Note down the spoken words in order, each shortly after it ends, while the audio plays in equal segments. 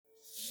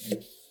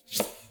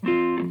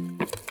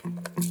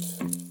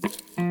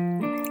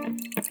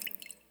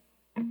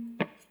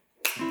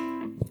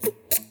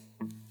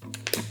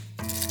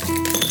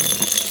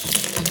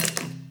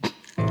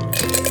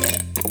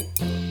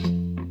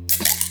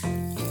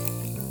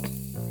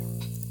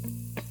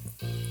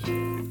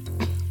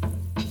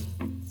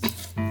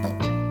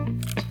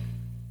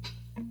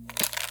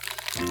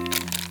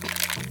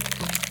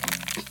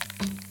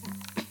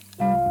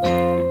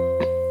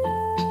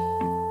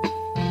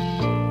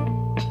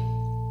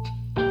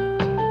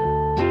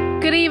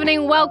Good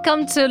evening.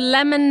 Welcome to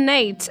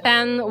Lemonade.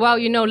 And well,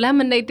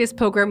 Lemonade, this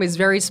program is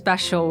very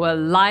special.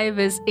 Life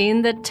is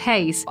in the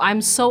taste. I'm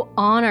so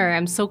honored.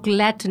 I'm so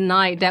glad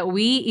tonight that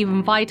we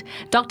invite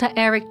Dr.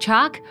 Eric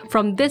Chak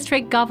from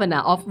District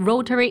Governor of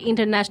Rotary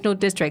International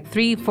District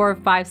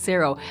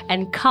 3450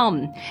 and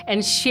come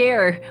and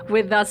share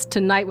with us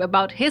tonight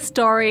about his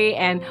story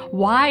and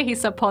why he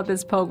supports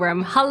this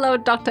program. Hello,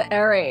 Dr.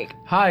 Eric.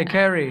 Hi,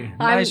 Carrie.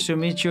 Nice to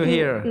meet you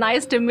here.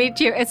 Nice to meet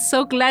you. It's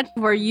so glad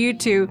for you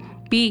to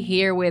be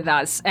here with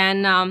us.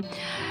 And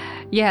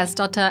yes,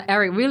 Dr.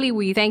 Eric, really,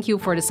 we thank you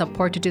for the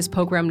support to this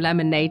program,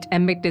 Lemonade,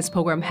 and make this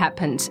program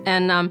happen.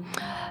 And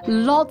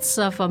lots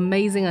of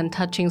amazing and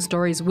touching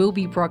stories will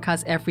be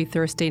broadcast every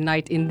Thursday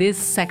night in these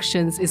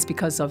sections is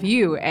because of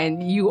you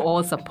and you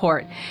all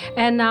support.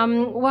 And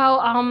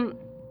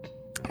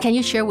can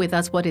you share with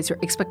us what is your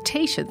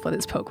expectation for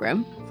this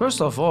program?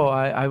 First of all,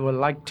 I would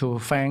like to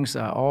thank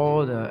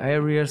all the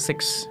Area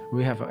 6.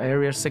 We have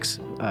Area 6,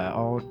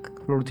 all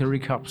Rotary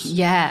Clubs.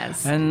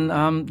 Yes. And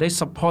they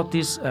support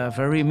this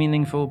very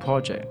meaningful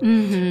project.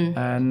 Mm-hmm.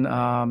 And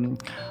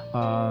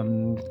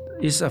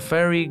it's a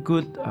very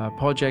good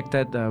project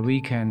that we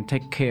can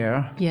take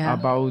care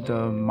about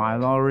the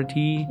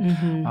minority,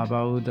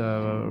 about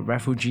the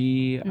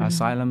refugee,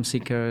 asylum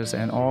seekers,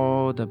 and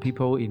all the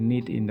people in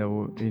need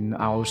in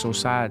our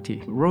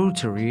society.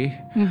 Rotary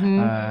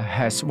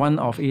has one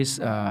of its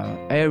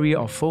area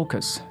of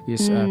focus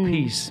is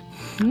peace.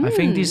 I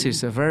think this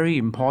is a very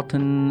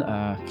important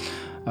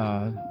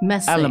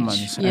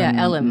message.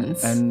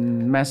 elements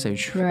and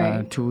message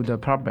to the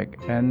public,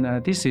 and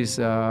this is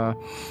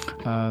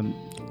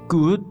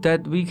good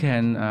that we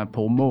can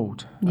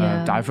promote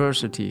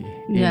diversity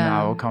in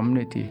our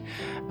community.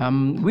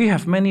 We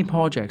have many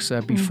projects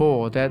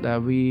before that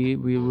we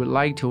would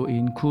like to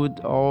include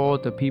all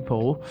the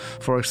people.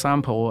 For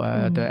example,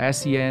 the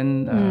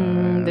SEN,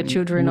 the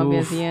children youth,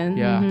 of SEN.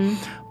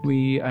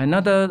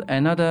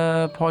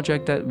 Another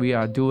project that we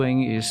are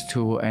doing is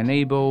to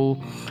enable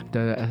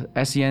the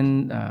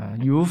SEN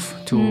youth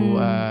to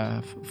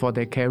for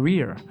their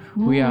career.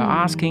 We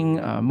are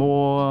asking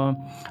more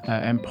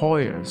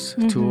employers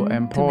to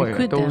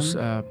employ those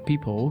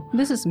people.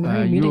 This is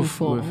very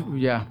meaningful.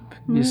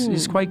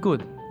 It's quite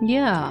good.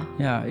 Yeah.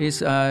 Yeah,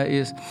 it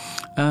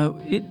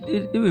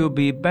will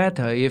be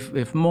better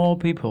if more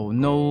people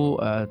know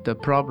the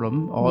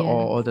problem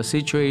or the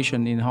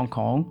situation in Hong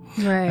Kong,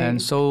 and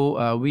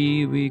so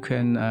we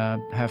can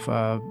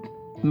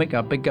make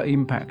a bigger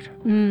impact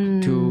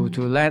to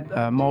let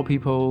more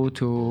people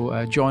to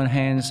join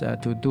hands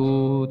to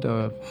do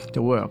the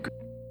work.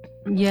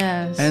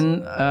 Yes.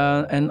 And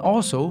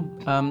also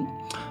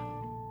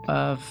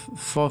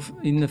for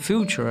in the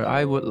future,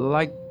 I would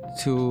like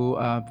to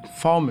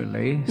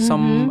formulate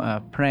some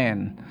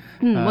plan.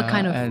 What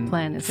kind of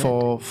plan is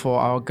for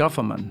our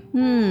government,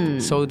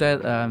 so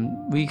that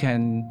we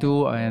can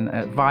do an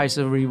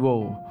advisory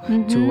role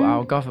to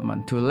our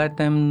government to let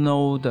them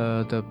know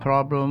the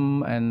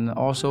problem, and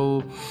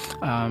also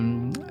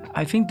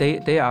I think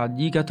they are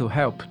eager to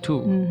help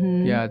too.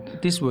 Yeah,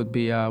 this would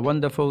be a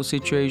wonderful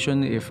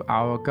situation if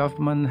our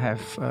government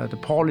have the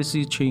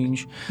policy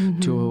change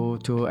to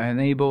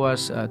enable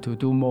us to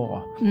do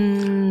more.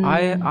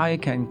 I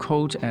can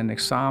quote an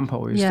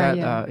example is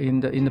in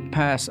the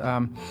past.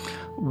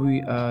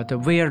 The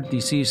rare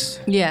disease.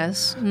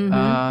 Yes.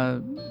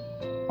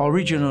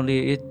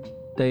 Originally,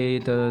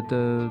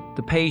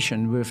 the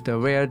patient with the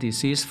rare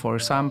disease, for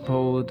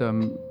example, the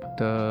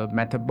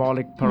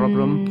metabolic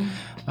problem,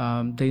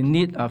 they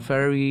need a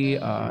very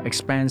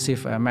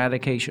expensive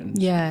medication.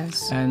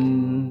 Yes.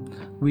 And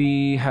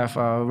we have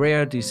a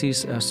rare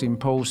disease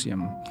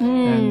symposium,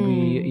 and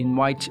we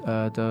invite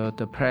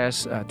the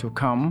press to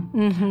come,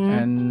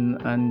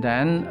 and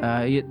then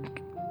it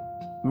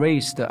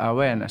raise the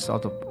awareness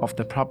of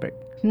the public.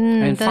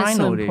 And that's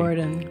finally, so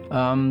important.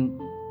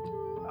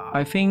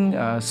 I think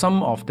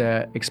some of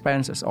the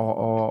expenses,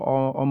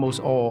 or almost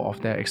all of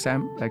the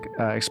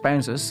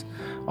expenses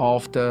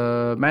of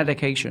the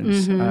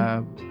medications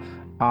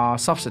are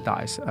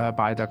subsidized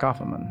by the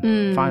government.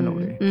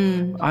 Finally,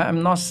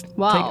 I'm not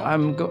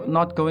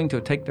going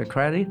to take the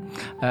credit,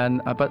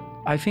 but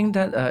I think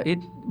that it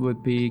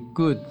would be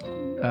good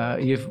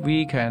if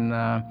we can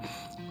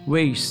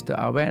raise the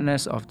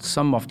awareness of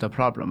some of the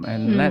problem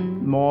and let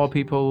more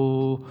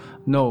people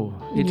know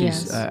it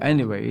is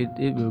anyway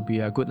it will be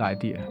a good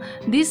idea.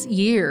 This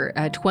year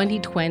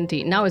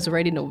 2020, now it's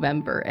already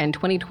November, and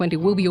 2020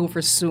 will be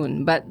over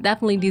soon, but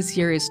definitely this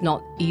year is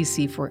not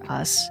easy for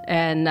us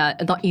and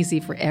not easy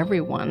for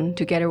everyone,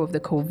 together with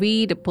the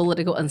COVID, the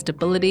political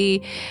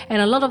instability,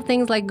 and a lot of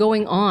things like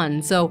going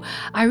on. So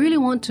I really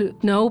want to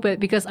know,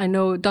 but because I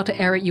know Dr.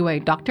 Eric, you are a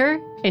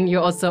doctor and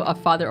you're also a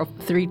father of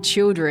 3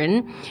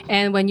 children,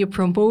 and when you're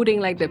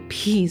promoting like the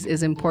peace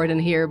is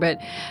important here, but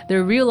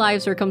the real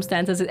life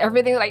circumstances,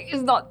 everything like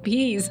is not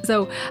peace.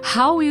 So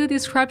how will you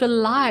describe the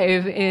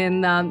life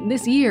in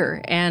this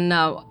year? And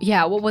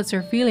what was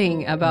your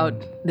feeling about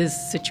this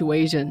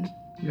situation?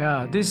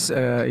 Yeah, this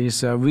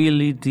is a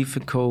really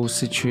difficult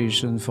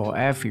situation for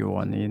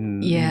everyone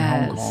in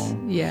Hong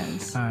Kong.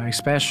 Yes.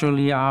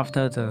 Especially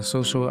after the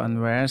social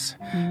unrest,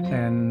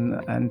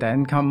 and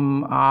then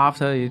come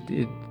after it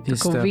is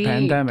the COVID.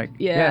 pandemic.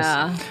 Yeah.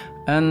 Yes,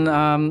 and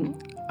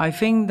I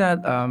think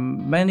that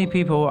many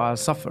people are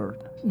suffered,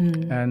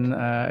 and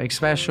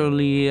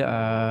especially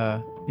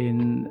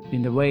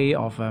in the way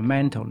of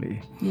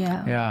mentally.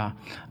 Yeah.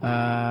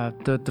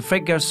 The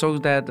figures show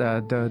that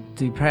the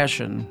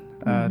depression.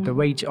 The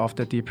rate of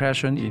the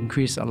depression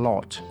increased a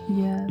lot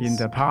in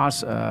the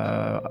past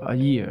a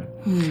year.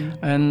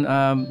 And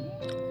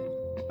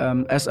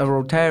as a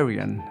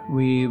Rotarian,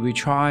 we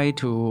try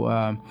to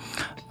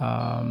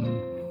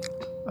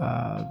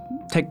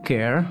take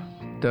care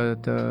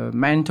the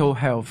mental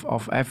health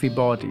of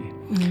everybody.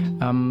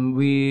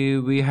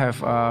 We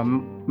have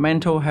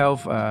mental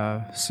health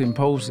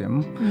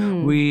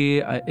symposium.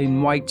 We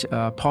invite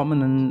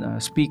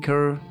prominent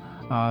speaker.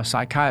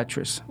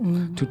 Psychiatrists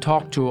to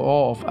talk to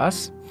all of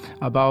us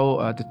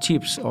about the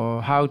tips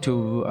or how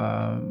to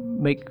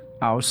make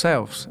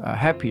ourselves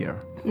happier,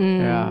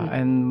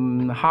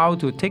 and how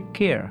to take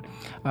care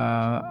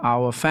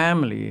our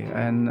family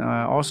and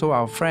also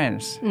our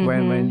friends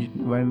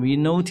when we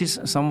notice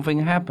something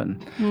happen,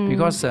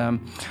 because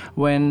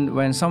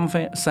when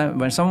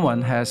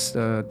someone has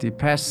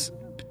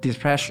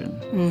depression,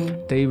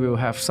 they will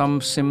have some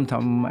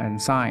symptom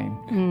and sign.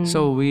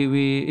 So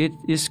it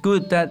is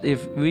good that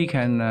if we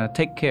can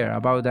take care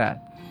about that.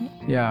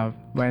 Yeah,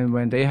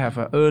 when they have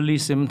an early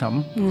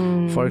symptom.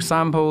 For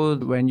example,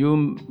 when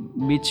you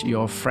meet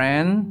your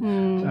friend,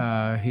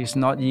 he's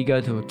not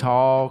eager to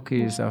talk,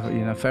 he's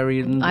in a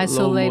very isolate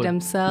low mood.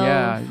 themselves.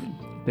 Yeah,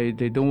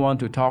 they don't want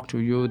to talk to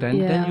you. Then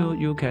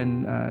you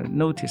can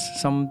notice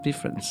some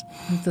difference.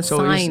 The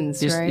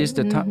signs, right?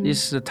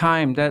 It's the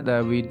time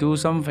that we do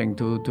something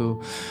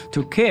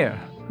to care.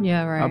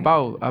 Yeah, right.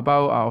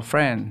 About our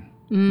friend.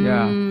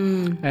 Yeah,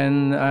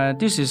 and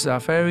this is a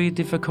very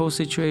difficult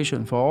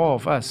situation for all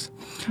of us,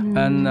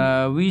 and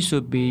we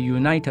should be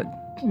united.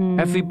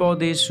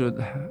 Everybody should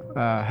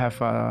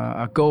have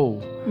a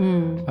goal.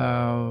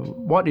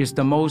 What is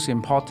the most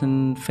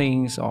important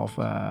things of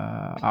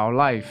our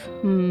life?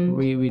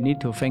 We need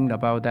to think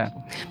about that.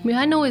 May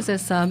I know is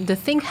this the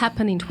thing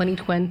happened in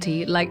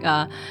 2020, like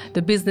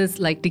the business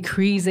like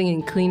decreasing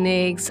in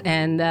clinics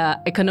and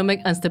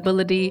economic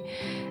instability.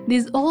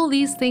 All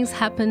these things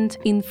happened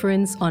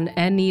influence on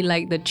any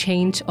like the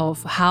change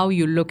of how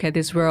you look at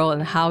this world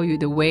and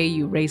the way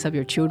you raise up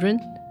your children?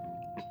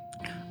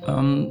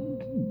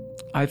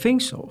 I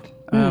think so.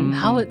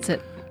 How is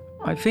it?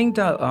 I think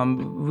that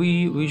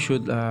we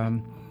should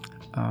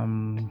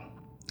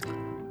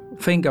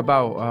think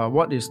about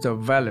what is the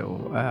value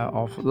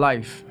of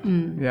life.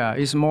 Yeah,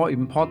 it's more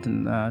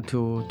important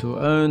to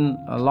earn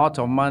a lot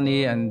of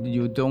money and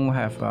you don't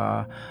have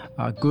a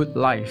good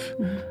life.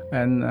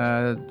 And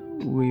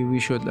we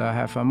should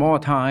have more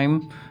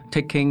time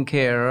taking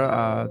care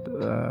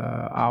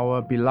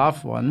our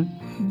beloved one,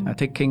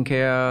 taking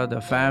care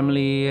the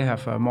family,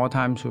 have more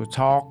time to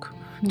talk.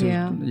 I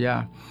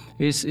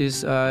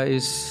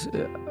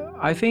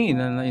think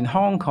in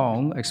Hong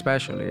Kong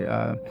especially,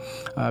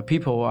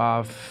 people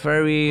are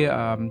very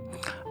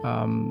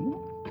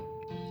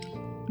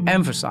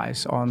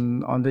emphasize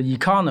on the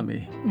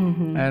economy,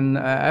 and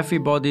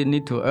everybody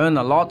need to earn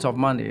a lot of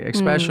money,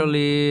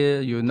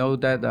 especially you know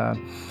that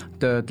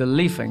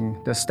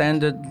the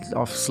standard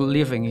of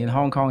living in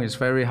Hong Kong is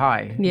very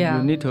high.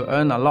 You need to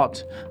earn a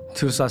lot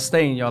to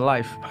sustain your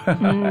life.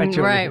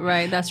 Actually.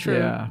 Right, that's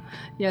true.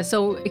 Yeah,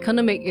 so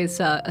economic is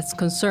a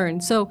concern.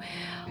 So,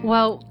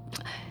 well,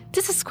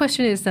 this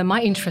question is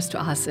my interest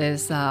to us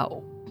is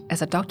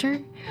as a doctor,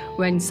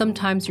 when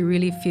sometimes you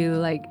really feel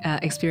like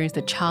experience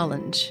the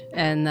challenge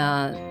and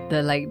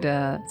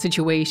the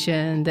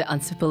situation, the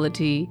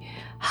instability,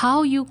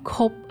 how you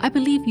cope. I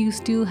believe you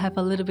still have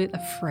a little bit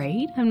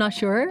afraid, I'm not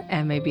sure,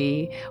 and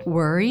maybe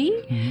worry,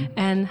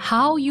 and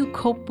how you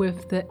cope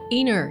with the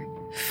inner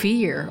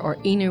fear or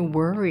inner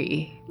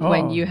worry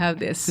when you have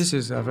this. This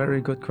is a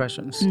very good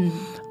question.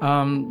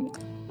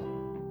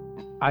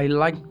 I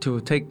like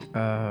to take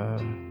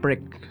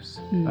breaks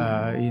in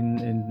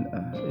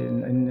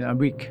a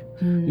week.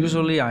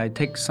 Usually I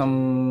take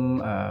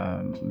some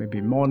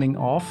maybe morning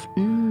off.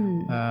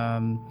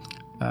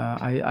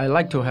 I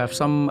like to have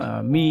some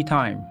me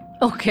time.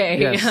 Okay.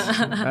 Yes.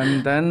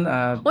 And then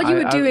what do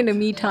you do in the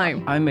me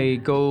time? I may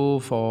go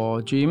for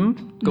gym,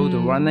 go to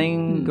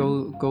running,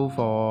 go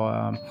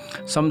for.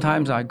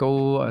 Sometimes I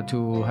go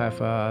to have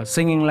a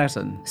singing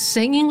lesson.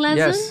 Singing lesson?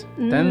 Yes.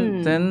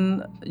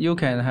 Then you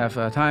can have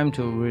time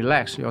to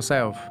relax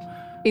yourself.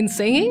 In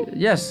singing?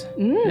 Yes.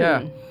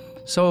 Yeah.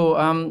 So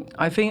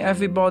I think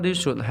everybody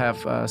should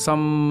have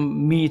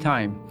some me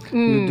time.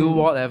 You do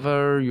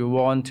whatever you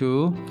want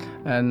to,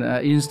 and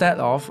instead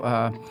of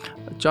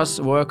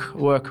just work.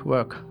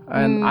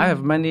 And I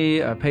have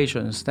many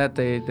patients that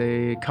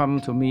they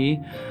come to me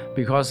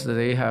because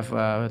they have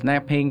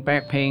neck pain,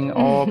 back pain,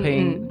 all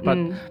pain.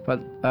 But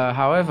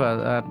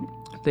however,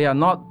 they are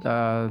not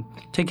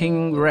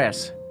taking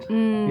rest.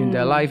 in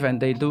their life, and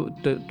they do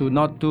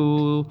not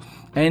do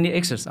any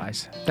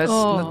exercise.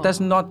 That's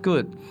not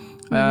good.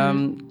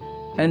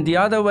 And the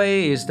other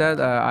way is that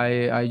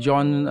I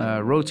joined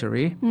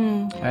Rotary,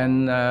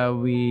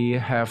 and we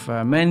have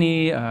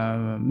many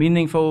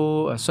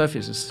meaningful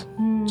services,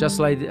 just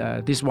like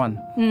this one.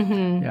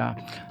 Yeah.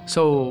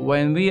 So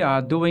when we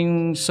are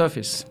doing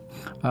service,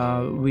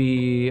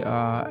 we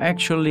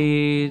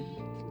actually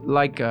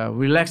like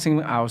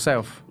relaxing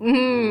ourselves,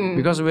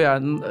 because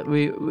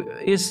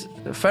it's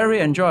very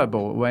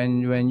enjoyable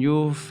when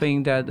you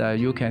think that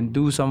you can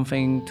do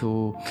something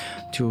to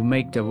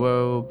make the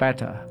world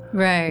better.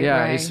 Right.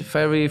 Yeah, right. it's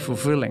very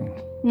fulfilling.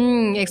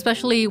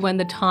 Especially when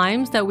the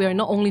times that we are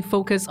not only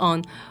focused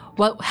on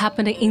what's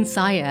happening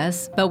inside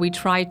us, but we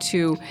try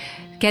to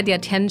get the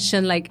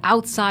attention like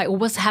outside, or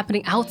what's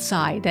happening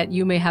outside, that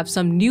you may have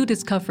some new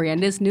discovery,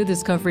 and this new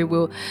discovery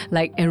will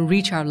like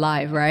enrich our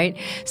life, right?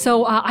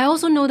 So I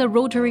also know the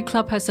Rotary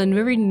Club has a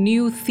very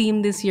new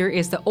theme this year,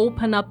 is to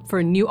open up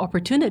for new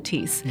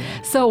opportunities.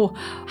 So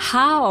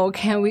how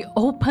can we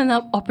open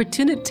up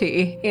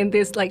opportunity in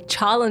this like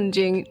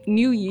challenging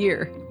new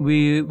year?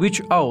 We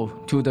reach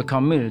out to the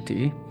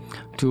community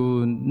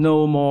to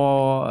know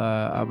more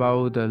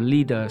about the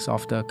leaders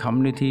of the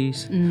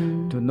communities,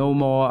 to know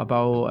more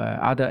about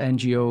other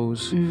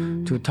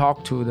NGOs, to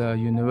talk to the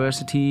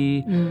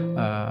university,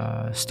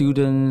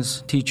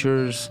 students,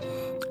 teachers,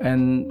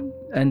 and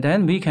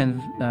then we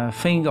can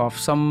think of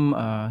some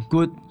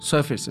good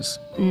services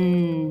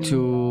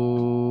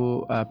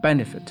to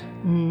benefit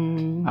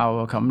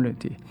our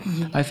community.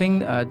 I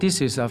think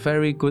this is a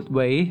very good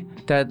way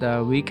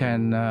that we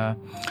can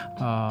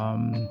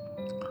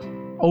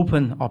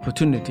open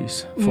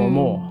opportunities for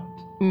more.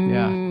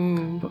 Yeah,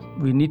 but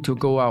we need to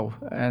go out,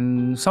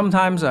 and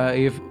sometimes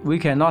if we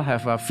cannot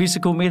have a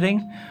physical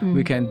meeting,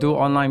 we can do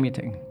online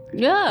meeting.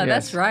 Yeah, Yes.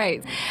 that's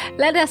right.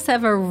 Let us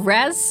have a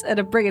rest.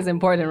 The break is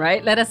important,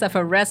 right? Let us have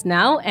a rest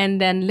now, and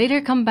then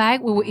later come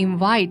back. We will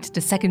invite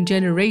the second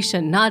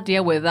generation,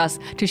 Nadia, with us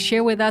to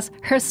share with us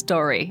her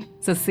story.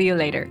 So see you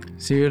later.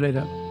 See you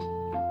later.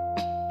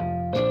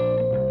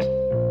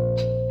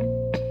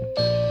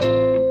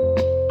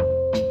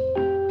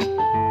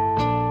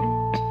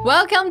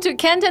 Welcome to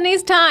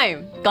Cantonese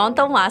Time. 廣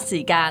東話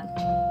時間。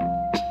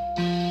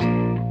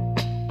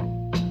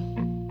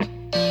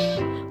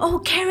Oh,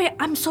 Carrie,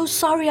 I'm so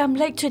sorry I'm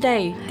late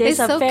today. There's It's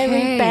a okay.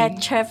 very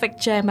bad traffic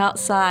jam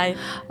outside.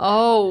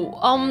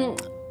 Oh,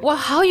 well,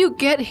 how you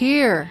get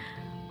here?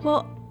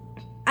 Well,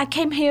 I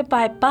came here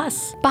by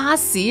bus. 巴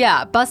士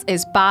啊, bus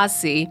is 巴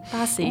士.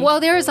 巴士。 Well,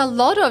 there is a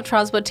lot of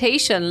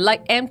transportation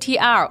like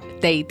MTR,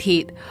 地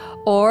鐵,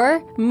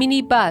 or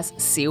minibus,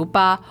 小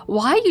巴.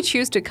 Why you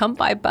choose to come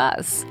by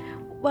bus?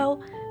 Well,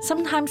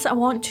 sometimes I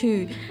want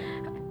to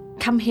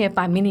come here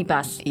by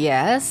minibus,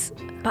 Yes.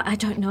 but I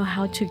don't know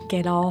how to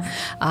get off.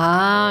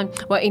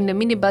 Well, in the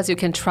minibus, you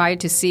can try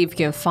to see if you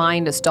can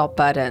find the stop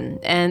button.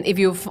 And if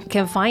you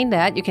can find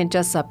that, you can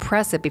just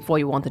press it before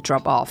you want to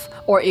drop off.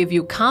 Or if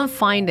you can't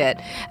find it,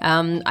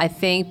 I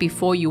think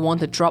before you want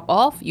to drop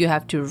off, you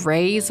have to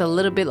raise a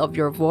little bit of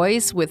your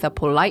voice with a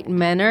polite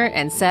manner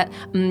and say,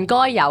 唔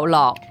該有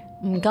落.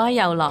唔該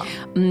有落.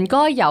唔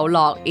該有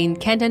落 in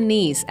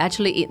Cantonese,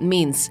 actually it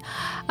means,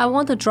 I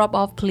want to drop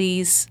off,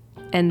 please.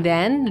 And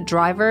then the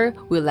driver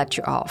will let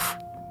you off.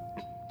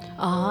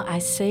 Oh, I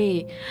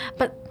see.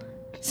 But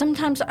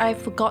sometimes I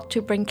forgot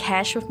to bring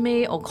cash with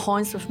me or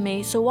coins with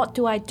me, so what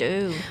do I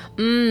do?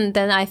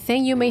 Then I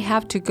think you may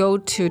have to go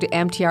to the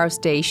MTR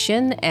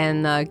station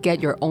and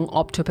get your own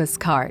octopus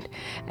card.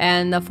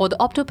 And for the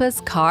octopus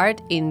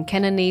card, in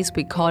Cantonese,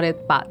 we call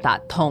it 八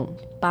達通.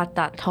 八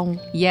達通.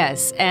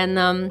 Yes,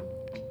 and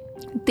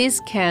this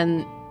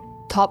can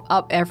top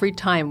up every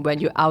time when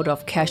you're out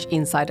of cash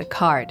inside the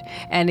card.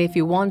 And if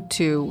you want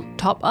to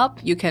top up,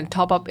 you can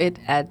top up it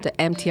at the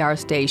MTR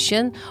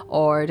station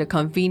or the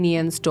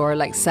convenience store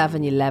like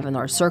 7-Eleven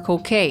or Circle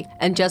K.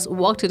 And just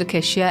walk to the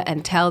cashier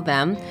and tell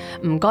them,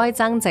 唔該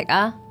增值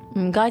啊.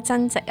 唔該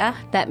增值啊.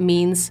 That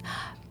means,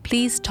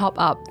 please top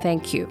up,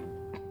 thank you.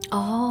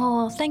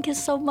 Oh, thank you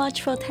so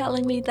much for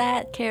telling me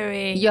that,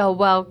 Carrie. You're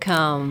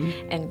welcome.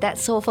 And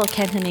that's all for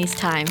Cantonese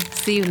time.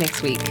 See you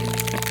next week.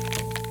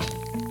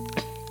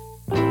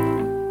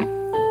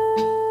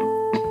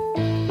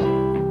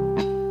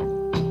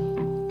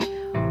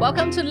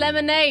 Welcome to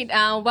Lemonade.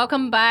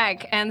 Welcome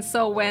back. And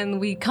so when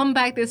we come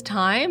back this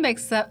time,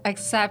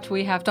 except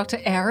we have Dr.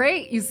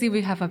 Eric, you see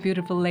we have a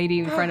beautiful lady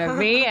in front of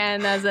me,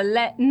 and there's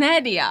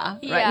Nadia,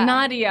 right? Yeah.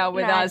 Nadia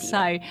with us.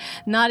 Nadia. Hi,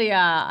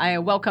 Nadia. I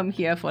welcome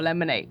here for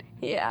Lemonade.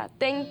 Yeah,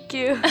 thank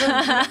you.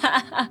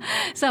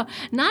 So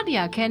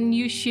Nadia, can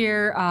you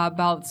share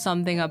about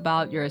something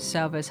about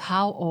yourself? As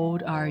how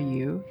old are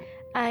you?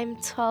 I'm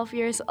 12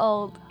 years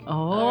old.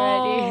 Oh,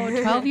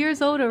 Already. 12 years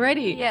old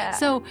already. Yeah.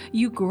 So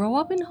you grow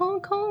up in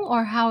Hong Kong,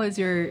 or how is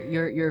your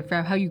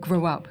how you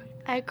grow up?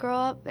 I grew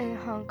up in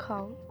Hong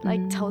Kong, like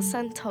土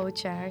生土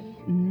长.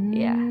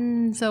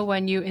 Yeah. So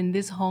when you in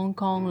this Hong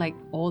Kong like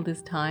all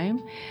this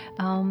time,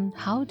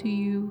 how do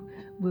you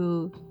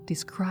will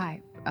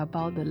describe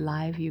about the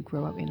life you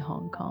grew up in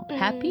Hong Kong?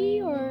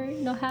 Happy or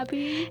not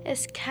happy?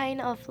 It's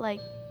kind of like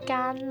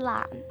艱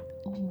難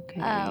Okay.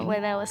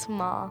 when I was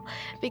small,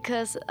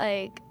 because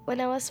like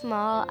when I was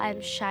small, I'm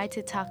shy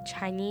to talk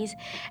Chinese,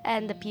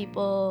 and the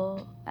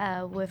people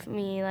with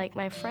me, like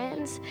my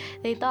friends,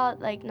 they thought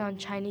like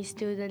non-Chinese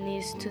student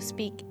needs to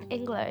speak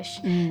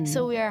English,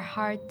 so we are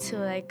hard to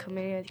like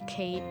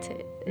communicate.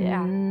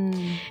 Yeah.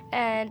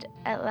 And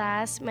at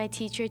last, my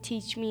teacher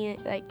teach me,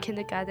 like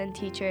kindergarten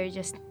teacher,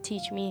 just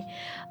teach me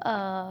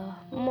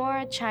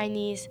more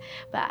Chinese,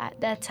 but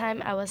at that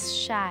time I was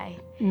shy.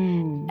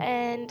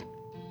 And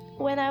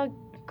when I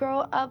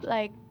grow up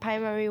like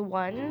primary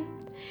 1,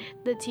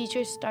 the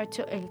teachers start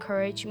to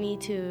encourage me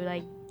to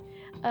like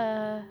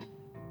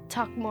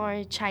talk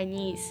more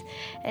Chinese,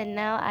 and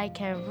now I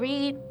can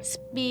read,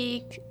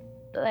 speak,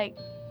 like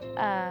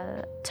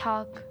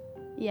talk,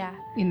 yeah,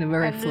 In a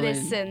very and fluent.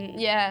 listen,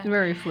 yeah.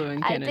 Very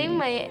fluent I Cantonese. think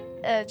my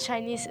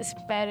Chinese is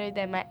better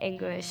than my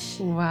English.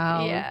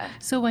 Wow. Yeah.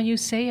 So when you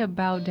say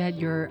about that,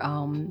 you're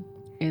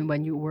and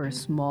when you were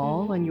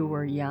small, when you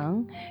were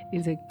young,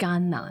 is it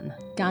艱難?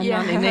 艱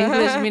難 in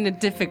English means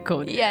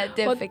difficult. Yeah,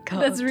 Well,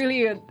 difficult. that's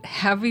really a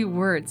heavy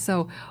word.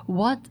 So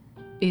what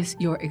is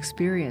your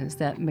experience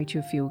that makes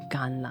you feel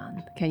艱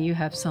難? Can you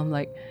have some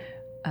like,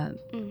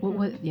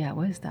 what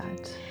is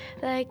that?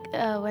 Like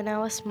when I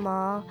was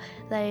small,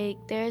 like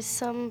there's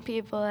some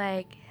people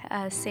like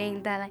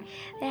saying that like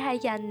你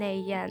係人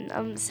嚟人，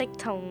我唔識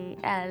同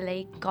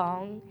你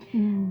講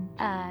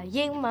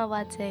英文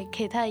或者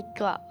其他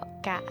國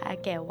家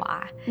嘅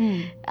話，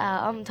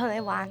我唔同你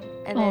玩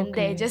，and then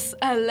they Okay. just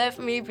left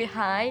me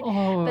behind.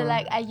 Oh. But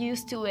like I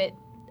used to it.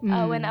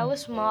 When I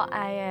was small,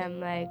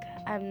 I'm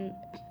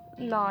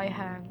內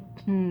向。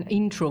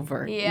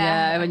 Introvert.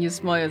 Yeah. When you're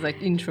small, it's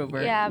like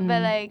introvert. Yeah,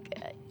 but like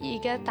而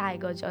家大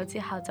個咗之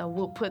後就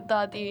活潑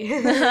多啲。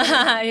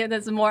Yeah,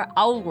 that's more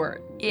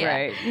outward, Yeah.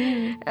 right?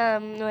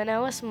 When I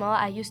was small,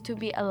 I used to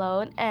be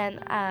alone, and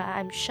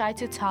I'm shy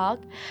to talk.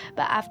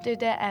 But after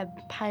that,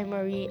 at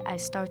primary, I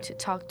start to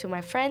talk to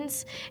my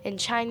friends in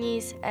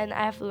Chinese, and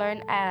I've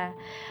learned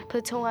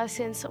Putonghua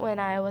since when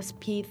I was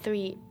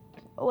P3.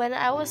 When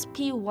I was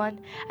P1,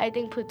 I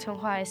think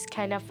Putonghua is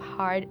kind of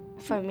hard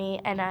for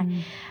me, and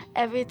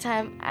every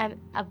time I'm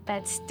a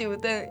bad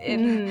student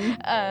in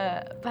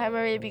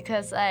primary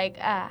because like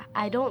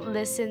I don't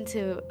listen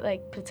to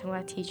like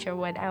Putonghua teacher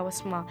when I was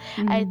small.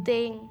 I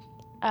think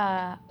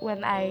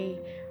when I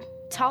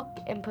talk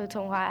in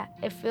Putonghua,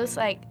 it feels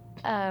like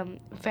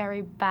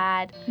very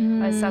bad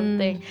or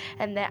something,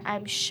 and then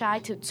I'm shy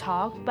to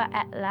talk. But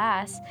at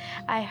last,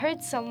 I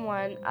heard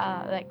someone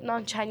like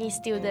non-Chinese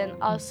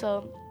student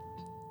also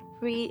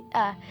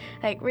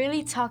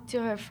really talk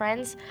to her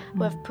friends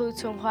with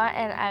Putonghua,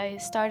 and I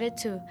started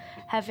to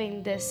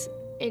having this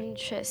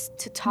interest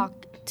to talk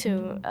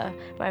to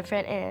my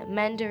friend in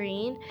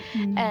Mandarin,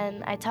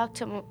 and I talk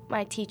to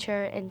my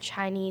teacher in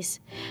Chinese.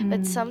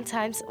 But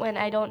sometimes when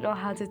I don't know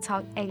how to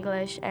talk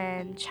English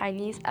and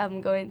Chinese, I'm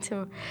going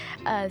to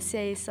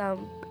say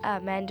some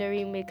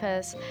Mandarin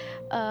because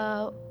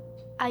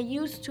I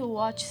used to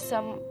watch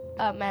some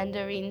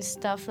Mandarin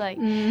stuff like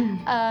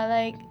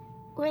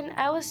when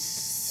I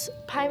was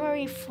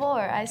primary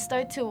 4, I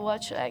started to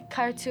watch like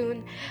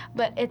cartoon,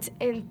 but it's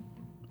in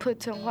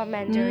Putonghua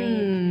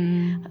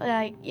Mandarin.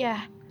 Like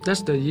yeah.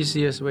 That's the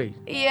easiest way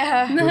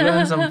Yeah. to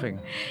learn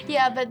something.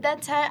 Yeah, but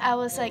that time I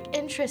was like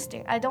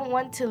interesting. I don't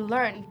want to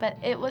learn, but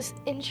it was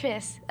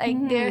interest. Like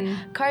they're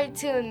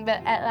cartoon, but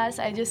at last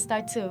I just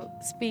start to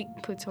speak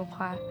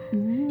Putonghua.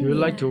 Do you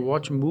like to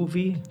watch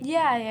movie?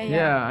 Yeah.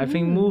 Yeah, I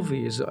think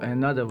movie is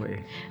another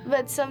way.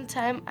 But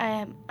sometimes I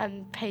am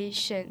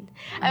impatient.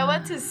 I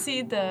want to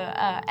see the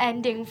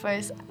ending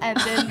first and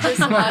then just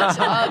watch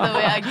all the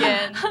way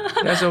again.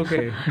 That's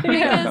okay.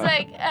 Because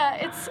like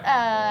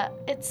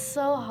it's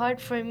so hard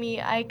for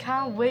me. I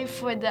can't wait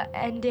for the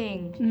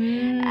ending.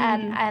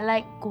 And I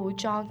like 古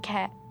裝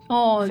劇.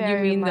 Oh, you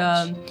Very mean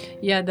much.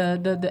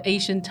 the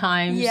Asian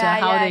times, Yeah,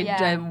 how they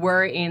yeah.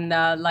 were in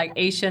the like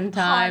Asian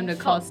time, the Hanbok.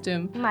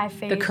 costume, My the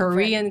favorite.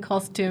 Korean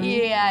costume.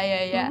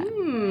 Yeah.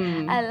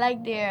 I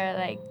like their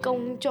like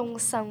宮中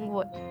生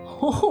活.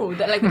 Oh,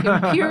 that like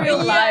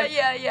imperial life.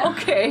 Yeah.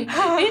 Okay,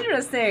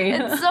 interesting.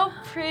 It's so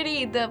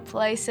pretty. The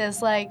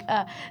places like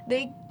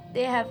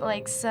they have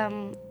like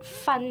some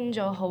分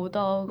咗好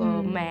多個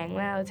名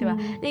啦，好似話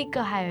呢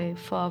個係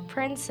for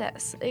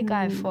princess，呢個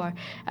係 for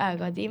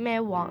嗰啲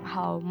咩皇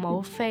后、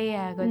母妃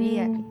啊嗰啲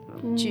人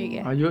住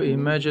嘅。 Are you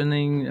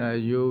imagining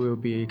you will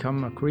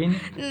become a queen?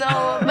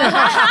 No, but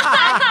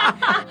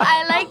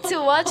I like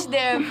to watch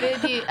their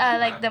video,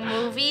 like the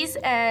movies,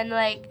 and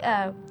like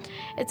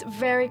it's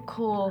very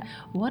cool.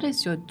 What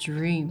is your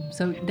dream?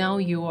 So now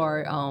you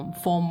are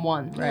Form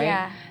 1, right?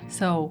 Yeah.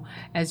 So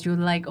as you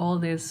like all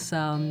these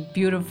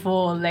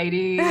beautiful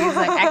ladies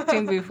like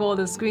acting before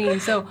the screen,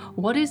 so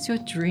what is your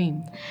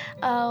dream?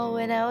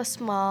 When I was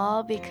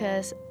small,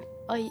 because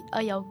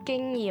我有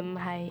經驗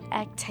係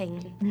acting,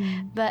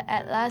 but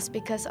at last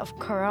because of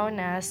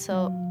Corona,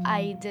 so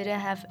I didn't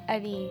have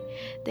any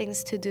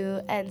things to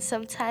do. And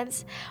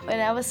sometimes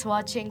when I was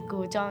watching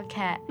古裝劇,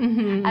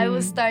 I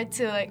would start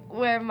to like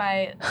wear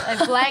my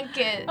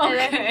blanket.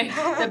 Okay,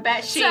 the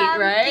bed sheet,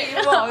 right?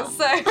 參見皇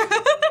上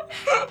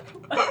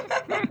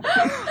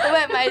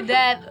When my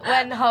dad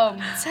went home,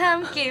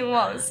 參見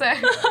皇上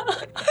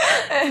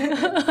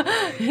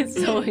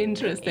It's so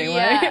interesting,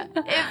 Yeah, right?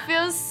 it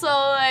feels so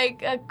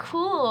like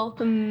cool.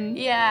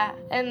 Yeah,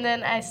 and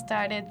then I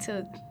started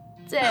to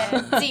即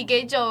係自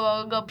己做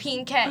嗰個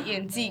編劇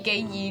員，自己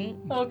演，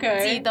 Okay.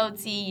 自導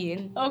自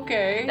演。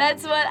 Okay.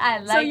 That's what I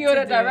like. So you're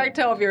to the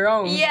director of your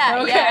own. Yeah,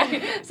 Okay.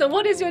 yeah. So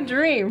what is your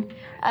dream? do.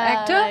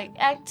 Actor? Like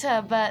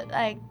actor, but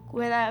like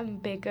when I'm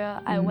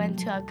bigger, I went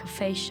to a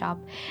cafe shop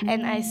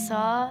and I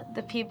saw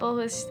the people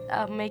who's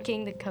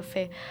making the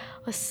cafe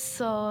was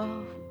so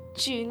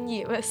專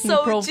業,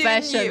 so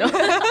Professional. 專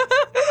業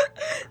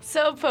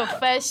so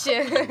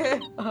professional.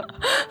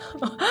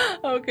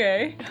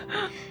 Okay.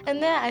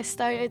 And then I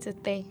started to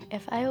think,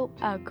 if I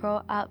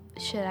grow up,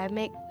 should I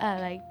make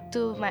like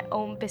do my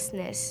own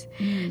business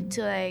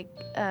to like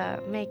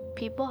make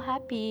people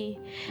happy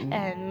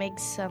and make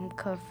some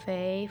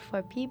cafe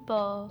for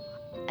people.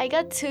 I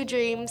got two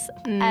dreams: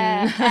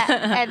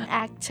 an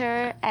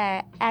actor,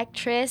 an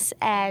actress,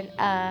 and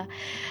a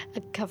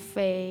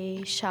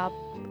cafe shop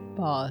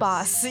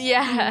boss.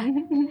 Yeah.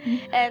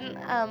 And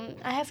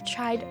I have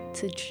tried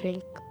to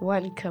drink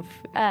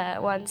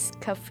once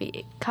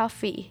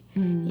coffee.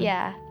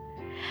 Yeah.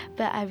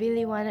 But I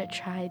really want to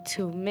try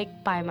to make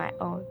by my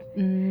own.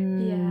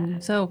 Yeah.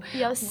 So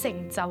有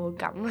成就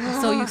感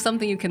so you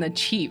something you can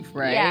achieve,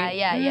 right?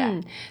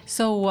 Yeah.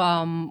 So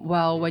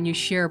well, when you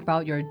share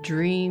about your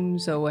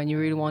dreams, or when you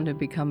really want to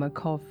become a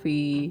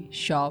coffee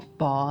shop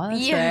boss,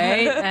 Yeah.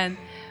 right? And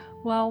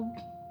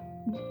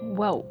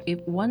well, if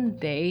one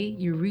day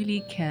you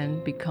really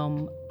can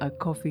become a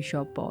coffee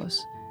shop boss,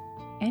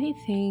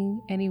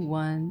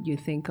 anyone you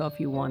think of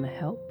you want to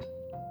help?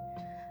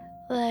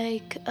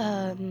 Like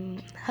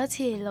好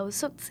似露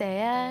宿者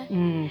啊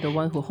The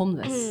one who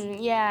homeless,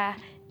 yeah,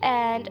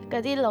 and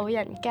嗰啲老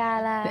人家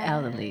啦 the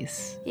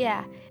elderlies.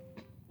 Yeah.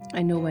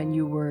 I know when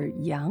you were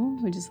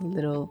young, which is a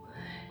little,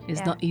 it's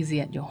Yeah. not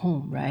easy at your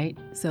home, right?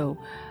 So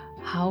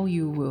how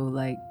you will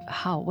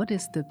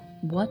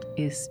what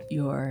is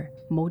your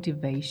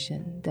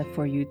motivation that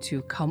for you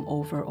to come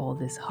over all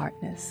this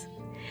hardness?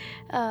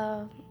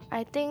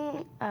 I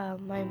think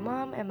my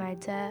mom and my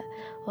dad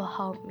will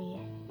help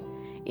me.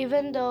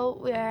 Even though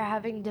we are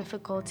having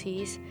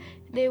difficulties,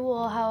 they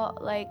will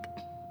help like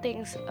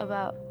things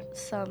about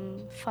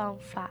some 方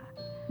法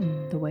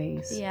The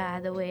ways. Yeah,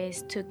 the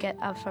ways to get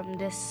up from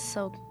this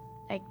so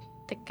like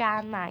the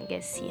艱難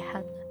嘅時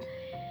刻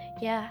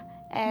Yeah,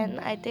 and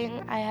I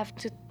think I have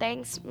to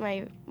thank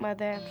my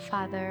mother and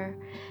father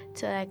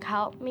to like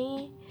help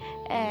me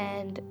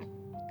and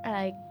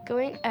like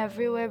going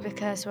everywhere,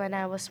 because when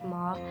I was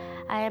small,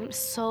 I am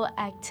so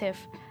active.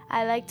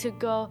 I like to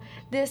go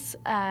this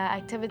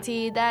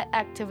activity, that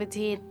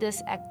activity,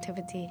 this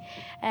activity.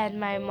 And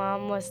my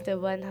mom was the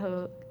one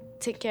who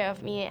took care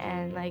of me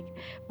and like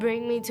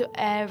bring me to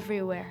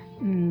everywhere.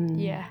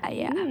 Yeah.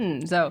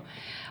 So,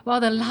 well,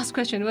 the last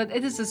question. Well,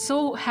 it is a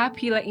so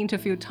happy like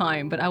interview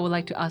time, but I would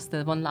like to ask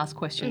the one last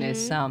question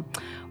is,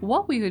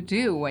 what will you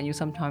do when you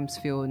sometimes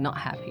feel not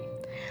happy?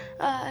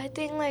 I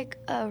think like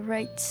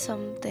write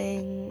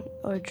something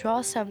or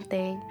draw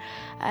something.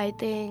 I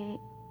think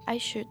I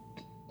should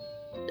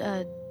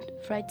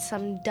write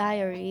some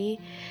diary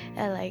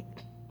and like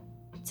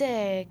即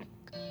係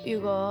如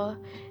果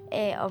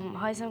我唔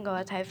開心嘅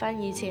話，睇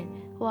返以前，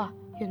哇！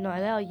原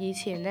來咧我以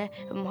前咧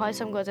唔開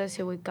心嗰陣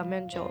時會咁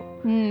樣做。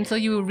So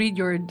you will read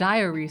your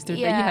diaries that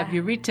you have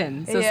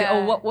written. So say,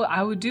 Yeah. what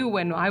I would do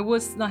when I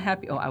was not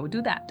happy. Oh, I would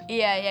do that.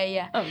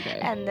 Yeah. Okay.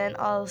 And then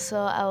also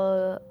I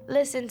will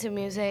listen to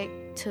music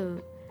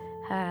to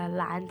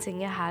冷靜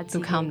一下自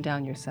To 己。 calm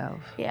down yourself.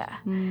 Yeah.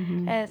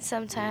 And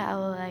sometimes I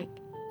will like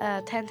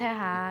聽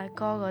下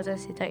歌嗰陣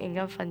時，突然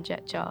間瞓着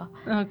咗。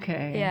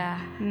Okay. Yeah.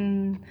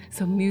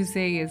 So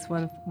music is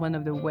one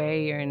of the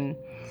way and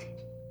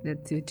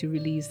to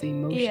release the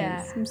emotions.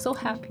 Yeah. I'm so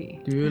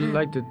happy. Do you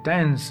like to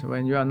dance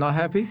when you are not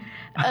happy?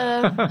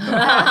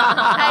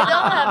 I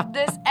don't have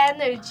this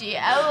energy.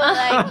 I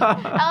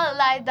will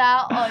lie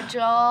down or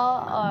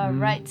draw or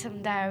write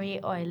some diary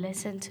or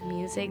listen to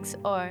music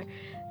or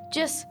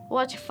just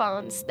watch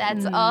phones.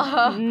 That's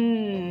all.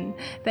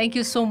 Thank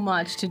you so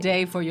much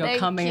today for your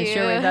Thank coming and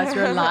sharing with you. us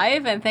your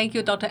life. And thank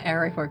you, Dr.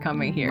 Eric, for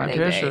coming here My today.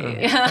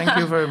 pleasure. Thank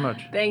you very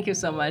much. Thank you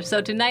so much.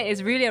 So tonight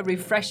is really a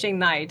refreshing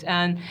night.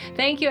 And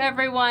thank you,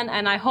 everyone.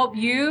 And I hope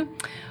you,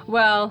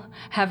 well,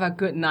 have a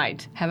good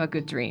night. Have a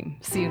good dream.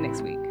 See you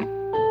next week.